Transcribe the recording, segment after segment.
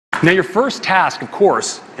Now your first task, of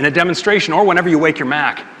course, in a demonstration or whenever you wake your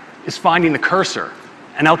Mac, is finding the cursor.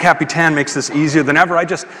 And Elcapitan makes this easier than ever. I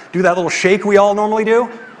just do that little shake we all normally do.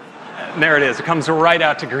 And there it is. It comes right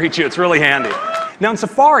out to greet you. It's really handy. Now in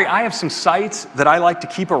Safari, I have some sites that I like to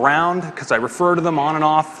keep around because I refer to them on and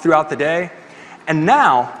off throughout the day. And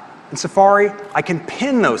now, in Safari, I can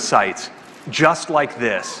pin those sites just like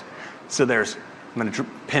this. So I'm going to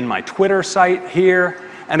pin my Twitter site here.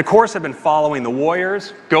 And of course, I've been following the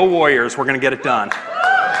Warriors. Go Warriors, we're going to get it done.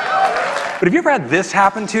 But have you ever had this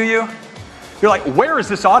happen to you? You're like, where is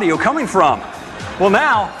this audio coming from? Well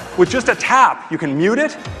now, with just a tap, you can mute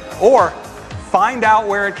it or find out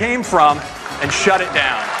where it came from and shut it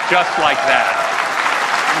down, just like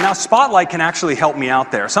that. And now Spotlight can actually help me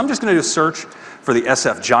out there. So I'm just going to do a search for the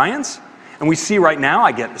SF Giants. And we see right now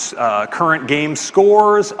I get current game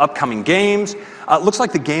scores, upcoming games. It looks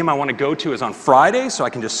like the game I want to go to is on Friday, so I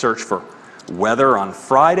can just search for weather on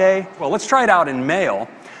Friday. Well, let's try it out in mail.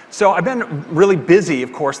 So I've been really busy,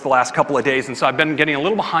 of course, the last couple of days, and so I've been getting a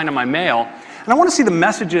little behind on my mail. And I want to see the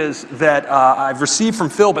messages that I've received from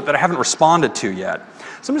Phil, but that I haven't responded to yet.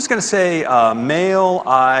 So I'm just going to say, mail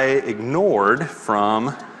I ignored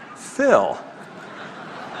from Phil.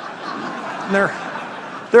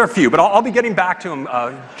 There are a few, but I'll be getting back to him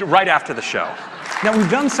right after the show. Now,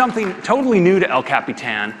 we've done something totally new to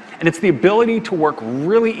Elcapitan, and it's the ability to work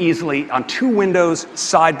really easily on two windows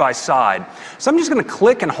side by side. So I'm just going to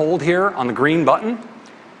click and hold here on the green button,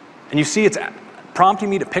 and you see it's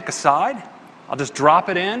prompting me to pick a side. I'll just drop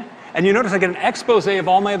it in, and you notice I get an expose of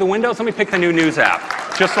all my other windows. Let me pick the new news app,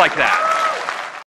 just like that.